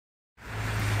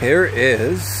Here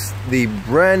is the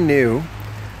brand new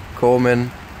Coleman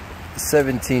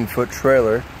 17-foot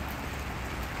trailer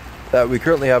that we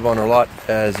currently have on our lot.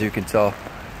 As you can tell,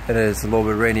 it is a little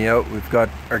bit rainy out. We've got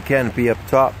our canopy up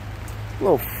top, a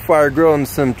little fire grill and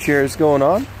some chairs going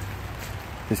on.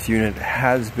 This unit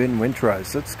has been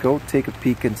winterized. Let's go take a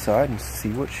peek inside and see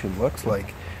what she looks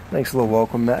like. Nice little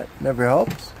welcome mat, never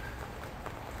helps.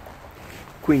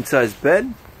 Queen size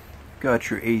bed, got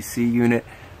your AC unit,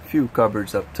 a few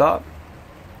cupboards up top.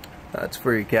 That's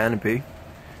for your canopy.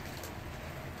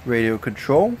 Radio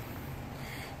control.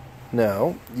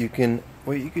 Now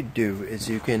what you could do is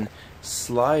you can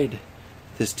slide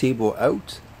this table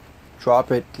out,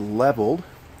 drop it leveled,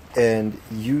 and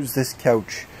use this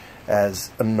couch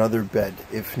as another bed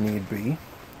if need be.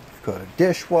 You've got a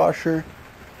dishwasher,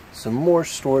 some more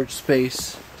storage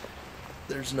space.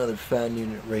 There's another fan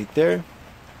unit right there.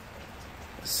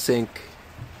 A sink,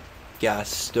 gas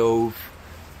stove,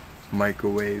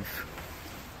 microwave.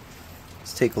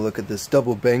 Let's take a look at this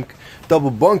double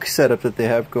bunk setup that they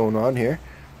have going on here.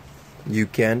 You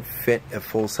can fit a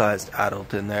full-sized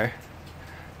adult in there.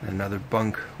 Another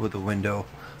bunk with a window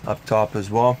up top as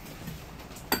well.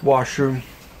 Washroom,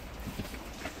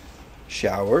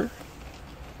 shower,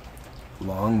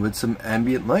 along with some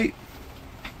ambient light.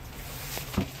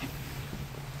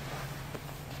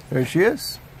 There she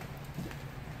is.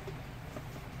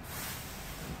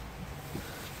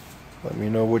 Let me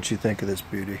know what you think of this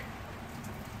beauty.